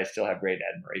program, but I still have great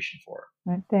admiration for it.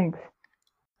 Right, thanks.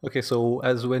 Okay, so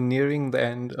as we're nearing the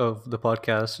end of the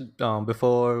podcast,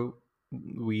 before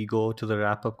we go to the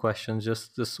wrap-up questions,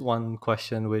 just this one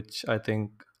question, which I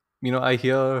think,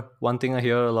 one thing I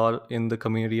hear a lot in the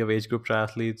community of age group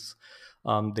triathletes,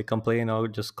 they complain or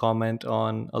just comment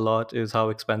on a lot, is how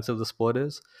expensive the sport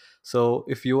is. So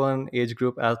if you are an age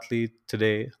group athlete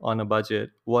today on a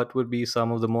budget, what would be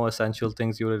some of the more essential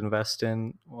things you would invest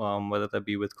in, whether that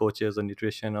be with coaches or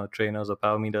nutrition or trainers or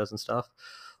power meters and stuff?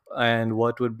 And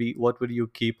what would you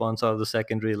keep on sort of the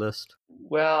secondary list?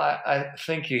 Well, I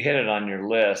think you hit it on your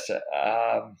list.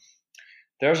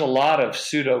 There's a lot of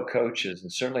pseudo coaches,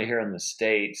 and certainly here in the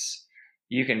States,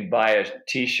 you can buy a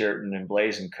T-shirt and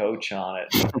emblazon coach on it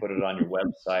and put it on your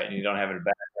website, and you don't have a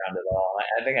background at all.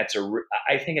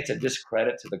 I think it's a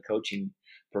discredit to the coaching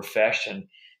profession.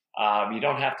 You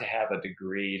don't have to have a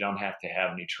degree. You don't have to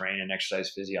have any training in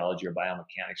exercise physiology or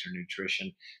biomechanics or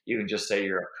nutrition. You can just say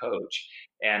you're a coach.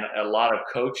 And a lot of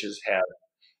coaches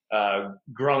have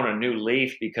grown a new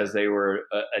leaf because they were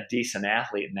a decent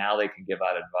athlete. And now they can give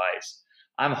out advice.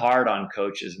 I'm hard on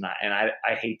coaches, and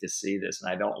I hate to see this, and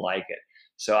I don't like it.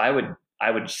 So I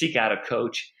would seek out a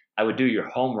coach. I would do your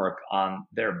homework on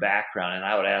their background, and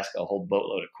I would ask a whole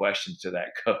boatload of questions to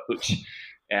that coach.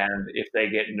 And if they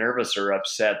get nervous or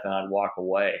upset, then I'd walk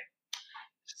away.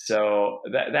 So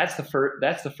that's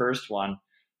the first one.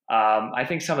 I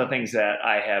think some of the things that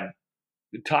I have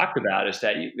talked about is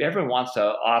that everyone wants to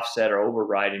offset or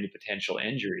override any potential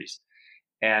injuries.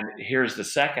 And here's the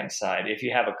second side. If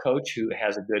you have a coach who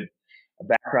has a good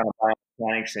background in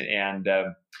biomechanics and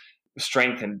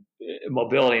strength and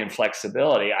mobility and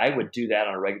flexibility, I would do that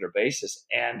on a regular basis.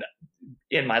 And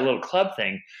in my little club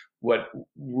thing, what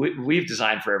we've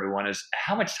designed for everyone is,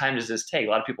 how much time does this take? A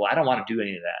lot of people, I don't want to do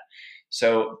any of that.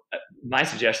 So my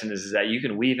suggestion is that you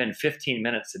can weave in 15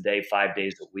 minutes a day, 5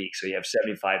 days a week. So you have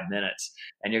 75 minutes,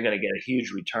 and you're going to get a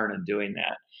huge return in doing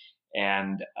that.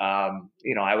 And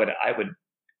I would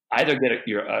either get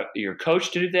your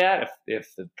coach to do that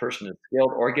if the person is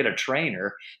skilled, or get a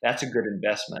trainer. That's a good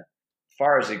investment. As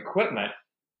far as equipment,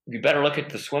 you better look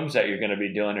at the swims that you're going to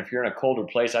be doing. If you're in a colder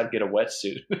place, I'd get a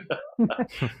wetsuit.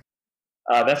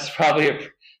 That's probably a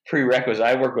prerequisite.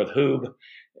 I work with Hoob,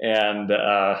 and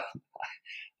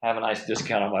have a nice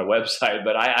discount on my website.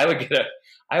 But I would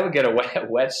get a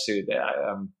wetsuit.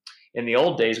 In the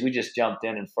old days, we just jumped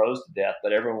in and froze to death,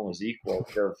 but everyone was equal.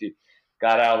 So if you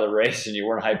got out of the race and you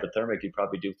weren't hypothermic, you'd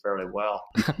probably do fairly well.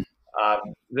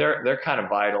 They're kind of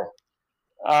vital.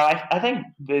 I think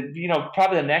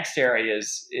probably the next area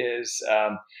is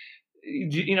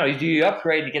do you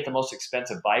upgrade to get the most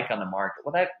expensive bike on the market?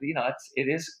 Well, it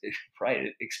is right.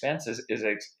 Expense is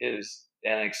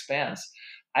an expense.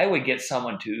 I would get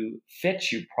someone to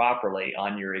fit you properly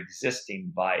on your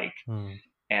existing bike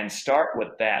and start with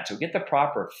that. So get the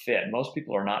proper fit. Most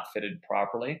people are not fitted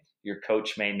properly. Your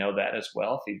coach may know that as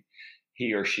well if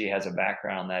he or she has a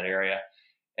background in that area.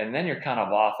 And then you're kind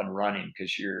of off and running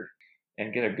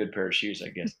and get a good pair of shoes, I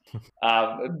guess.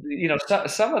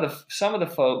 Some of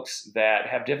the folks that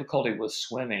have difficulty with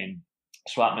swimming,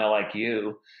 Swapnil, like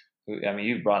you,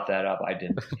 you brought that up. I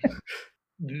didn't.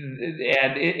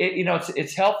 And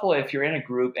it's helpful if you're in a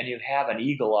group and you have an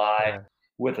eagle eye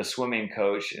with a swimming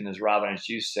coach. And as Robin, as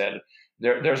you said,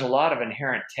 there's a lot of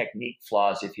inherent technique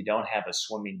flaws if you don't have a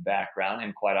swimming background,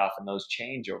 and quite often those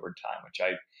change over time, which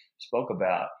I spoke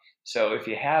about. So if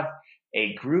you have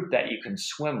a group that you can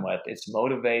swim with, it's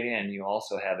motivating, and you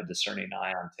also have a discerning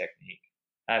eye on technique.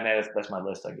 That's my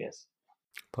list, I guess.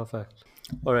 Perfect.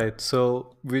 All right,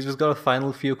 so we just got a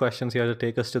final few questions here to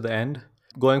take us to the end.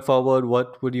 Going forward,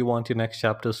 what would you want your next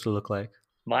chapters to look like?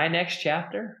 My next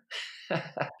chapter?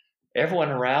 Everyone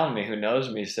around me who knows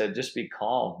me said, just be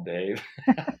calm, Dave.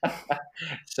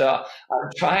 So I'm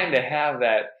trying to have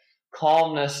that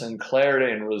calmness and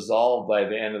clarity and resolve by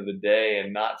the end of the day,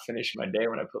 and not finish my day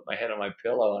when I put my head on my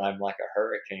pillow and I'm like a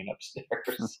hurricane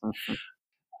upstairs.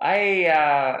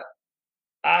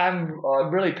 I'm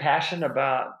really passionate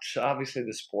about, obviously,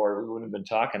 the sport. We wouldn't have been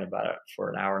talking about it for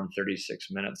an hour and 36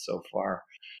 minutes so far.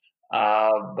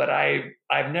 But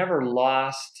I've never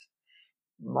lost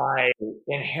my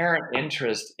inherent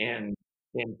interest in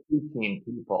teaching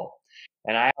people.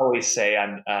 And I always say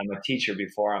I'm a teacher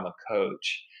before I'm a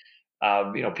coach.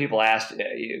 People ask,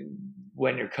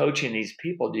 when you're coaching these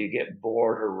people, do you get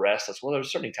bored or restless? Well,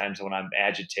 there's certainly times when I'm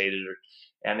agitated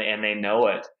and they know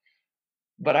it.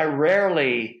 But I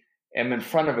rarely am in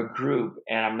front of a group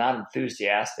and I'm not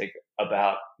enthusiastic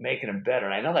about making them better.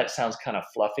 And I know that sounds kind of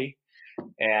fluffy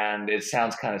and it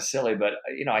sounds kind of silly, but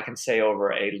I can say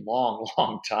over a long,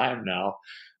 long time now,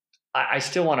 I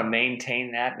still want to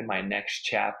maintain that in my next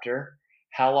chapter.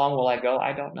 How long will I go?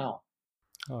 I don't know.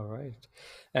 All right.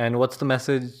 And what's the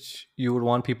message you would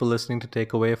want people listening to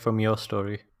take away from your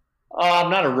story? Oh,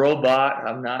 I'm not a robot.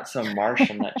 I'm not some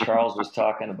Martian that Charles was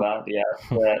talking about. Yeah,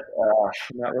 but I'm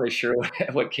not really sure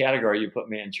what category you put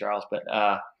me in, Charles. But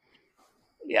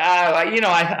yeah,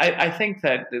 I think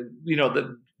that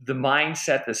the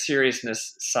mindset, the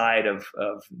seriousness side of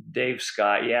Dave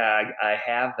Scott. Yeah, I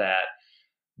have that.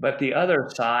 But the other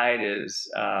side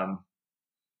is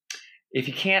if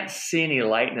you can't see any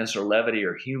lightness or levity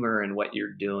or humor in what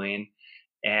you're doing,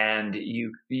 and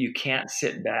you can't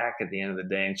sit back at the end of the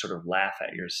day and sort of laugh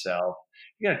at yourself,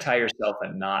 you're going to tie yourself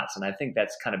in knots. And I think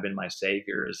that's kind of been my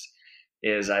savior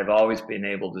is I've always been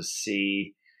able to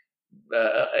see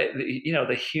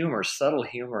the humor, subtle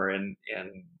humor in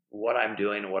what I'm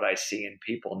doing and what I see in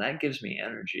people, and that gives me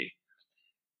energy.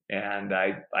 And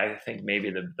I think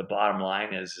maybe the bottom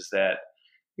line is that,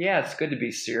 yeah, it's good to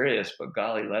be serious, but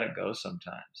golly, let it go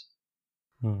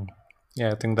sometimes. Yeah,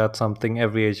 I think that's something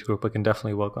every age grouper can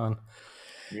definitely work on.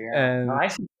 Yeah, and I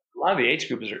see a lot of the age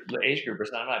groupers.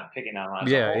 I'm not picking on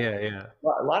them. Yeah.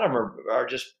 A lot of them are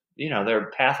just they're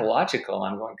pathological.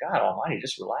 I'm going, God Almighty,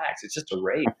 just relax. It's just a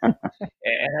race. And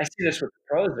I see this with the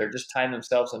pros. They're just tying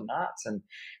themselves in knots, and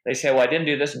they say, "Well, I didn't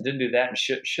do this and didn't do that, and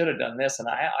should have done this." And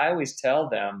I always tell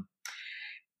them,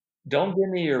 don't give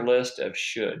me your list of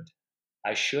should.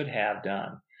 I should have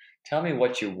done. Tell me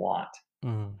what you want.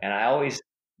 And I always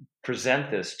present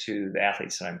this to the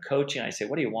athletes that I'm coaching. I say,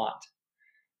 what do you want?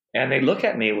 And they look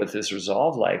at me with this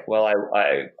resolve, like, well,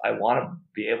 I want to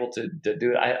be able to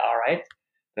do it. All right,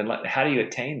 then how do you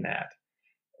attain that?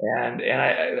 And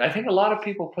I think a lot of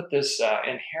people put this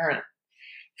inherent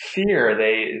fear.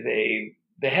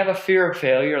 They have a fear of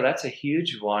failure. That's a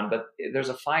huge one, but there's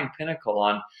a fine pinnacle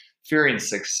on fearing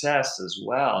success as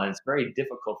well. And it's very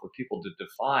difficult for people to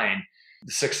define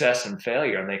success and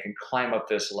failure. And they can climb up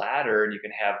this ladder and you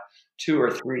can have 2 or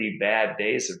 3 bad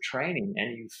days of training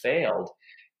and you failed.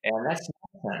 And that's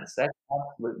nonsense. That's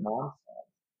absolute nonsense.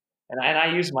 And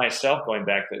I use myself, going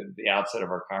back to the outset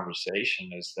of our conversation,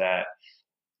 is that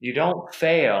you don't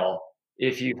fail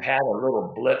if you've had a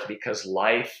little blip because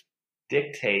life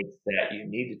dictates that you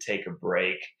need to take a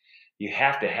break. You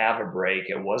have to have a break.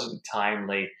 It wasn't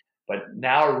timely. But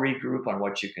now regroup on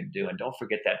what you can do. And don't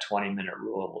forget that 20-minute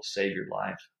rule. It will save your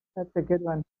life. That's a good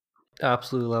one.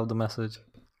 Absolutely love the message.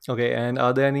 Okay, and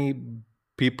are there any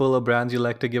people or brands you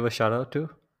like to give a shout out to?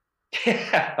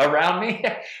 Around me?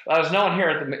 Well, there's no one here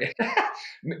at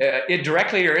the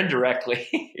directly or indirectly.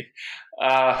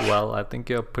 Well, I think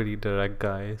you're a pretty direct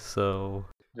guy, so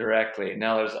directly.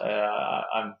 No, there's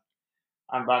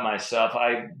I'm by myself.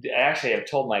 I actually have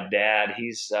told my dad.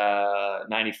 He's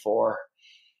 94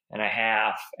 and a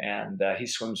half, and he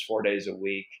swims 4 days a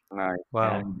week. Nice.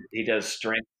 Wow. And he does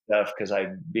strength stuff because I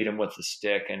beat him with the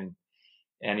stick, and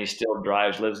he still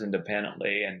drives, lives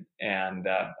independently. And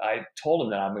I told him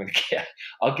that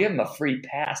I'll give him a free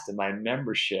pass to my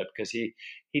membership because he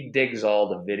digs all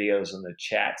the videos and the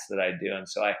chats that I do. And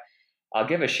so I'll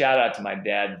give a shout out to my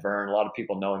dad, Vern. A lot of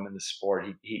people know him in the sport.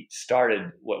 He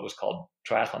started what was called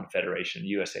Triathlon Federation,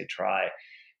 USA Tri,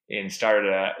 and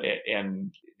started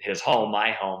in his home,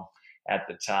 my home at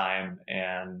the time.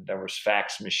 And there was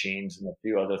fax machines and a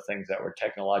few other things that were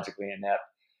technologically inept.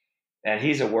 And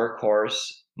he's a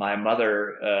workhorse. My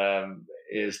mother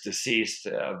is deceased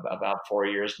about 4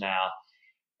 years now.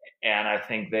 And I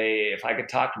think if I could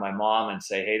talk to my mom and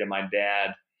say, hey, to my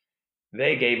dad,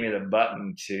 they gave me the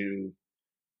button to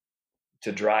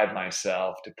drive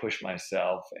myself, to push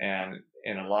myself. And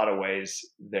in a lot of ways,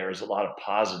 there's a lot of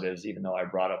positives, even though I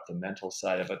brought up the mental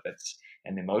side of it,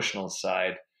 and the emotional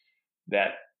side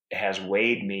that has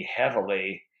weighed me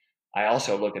heavily. I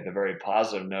also look at the very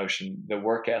positive notion, the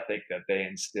work ethic that they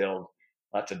instilled.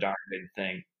 That's a darn good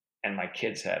thing. And my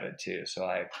kids have it too. So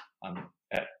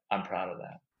I'm proud of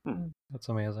that. That's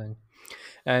amazing.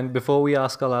 And before we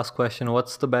ask our last question,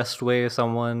 what's the best way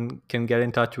someone can get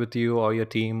in touch with you or your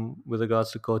team with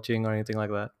regards to coaching or anything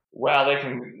like that? Well,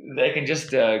 they can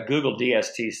just Google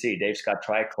DSTC, Dave Scott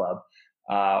Tri Club,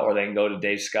 or they can go to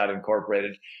Dave Scott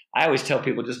Incorporated. I always tell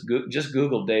people just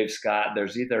Google Dave Scott.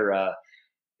 There's either a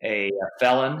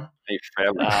felon,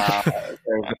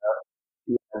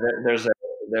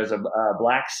 there's a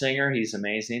black singer. He's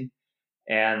amazing,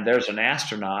 and there's an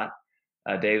astronaut,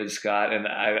 David Scott. And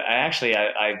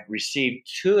I received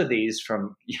 2 of these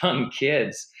from young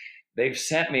kids. They've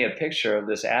sent me a picture of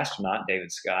this astronaut,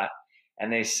 David Scott,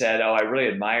 and they said, "Oh, I really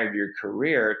admired your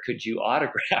career. Could you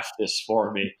autograph this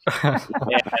for me?" And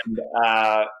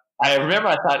I remember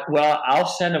I thought, well, I'll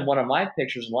send him one of my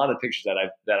pictures. And a lot of the pictures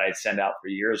that I send out for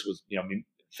years was, me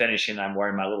finishing. I'm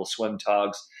wearing my little swim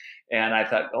togs, and I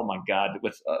thought, oh my God,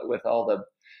 with all the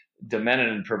demented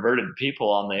and perverted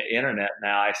people on the internet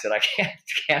now, I said, I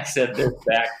can't send this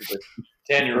back to this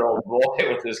 10-year-old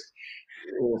boy with this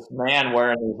man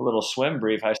wearing his little swim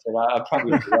brief. I said, I'll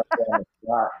probably do that.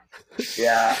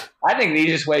 Yeah, I think the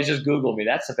easiest way is just Google me.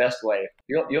 That's the best way.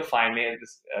 You'll find me.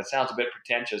 It sounds a bit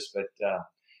pretentious, but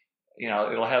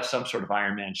it'll have some sort of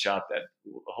Ironman shot that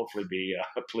will hopefully be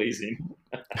pleasing.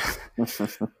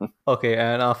 Okay,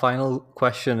 and our final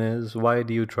question is, why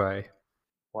do you try?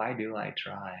 Why do I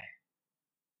try?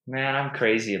 Man, I'm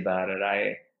crazy about it.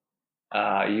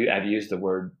 I've used the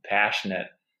word passionate.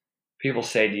 People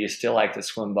say, do you still like to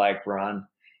swim, bike, run?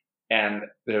 And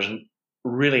there's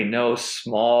really no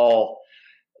small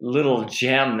little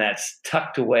gem that's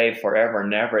tucked away forever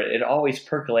and ever. It always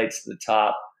percolates to the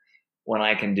top when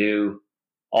I can do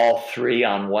all three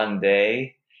on one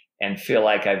day and feel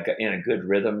like I've got in a good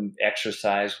rhythm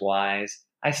exercise-wise.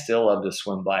 I still love to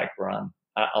swim, bike, run.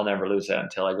 I'll never lose that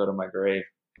until I go to my grave.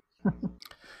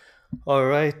 All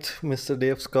right, Mr.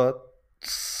 Dave Scott.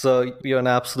 So you're an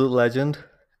absolute legend,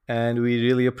 and we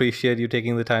really appreciate you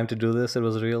taking the time to do this. It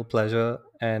was a real pleasure,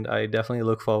 and I definitely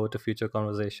look forward to future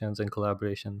conversations and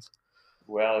collaborations.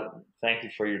 Well, thank you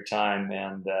for your time,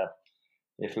 and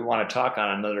if we want to talk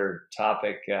on another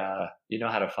topic, you know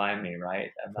how to find me,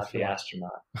 right? I'm not the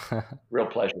astronaut. Real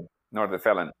pleasure. Nor the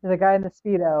felon. The guy in the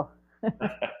Speedo.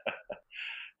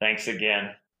 Thanks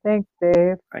again. Thanks,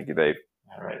 Dave. Thank you, Dave.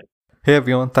 All right. Hey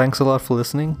everyone, thanks a lot for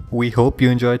listening. We hope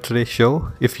you enjoyed today's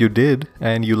show. If you did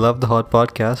and you love the Hot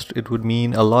Podcast, it would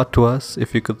mean a lot to us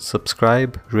if you could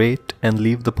subscribe, rate, and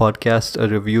leave the podcast a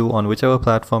review on whichever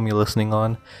platform you're listening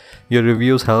on. Your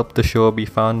reviews help the show be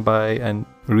found by and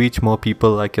reach more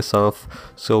people like yourself.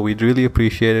 So we'd really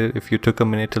appreciate it if you took a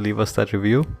minute to leave us that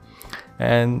review.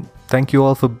 And thank you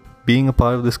all for being a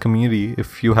part of this community.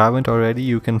 If you haven't already,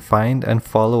 you can find and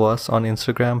follow us on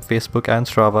Instagram, Facebook, and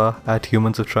Strava at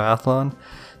Humans of Triathlon.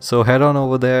 So head on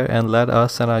over there and let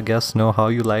us and our guests know how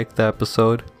you liked the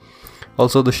episode.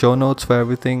 Also, the show notes for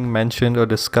everything mentioned or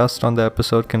discussed on the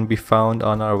episode can be found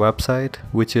on our website,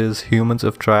 which is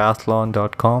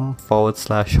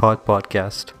humansoftriathlon.com/hot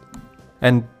podcast.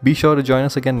 And be sure to join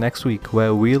us again next week,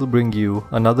 where we'll bring you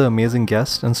another amazing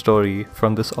guest and story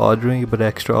from this ordinary but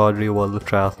extraordinary world of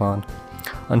triathlon.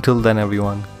 Until then,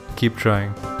 everyone, keep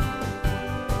trying.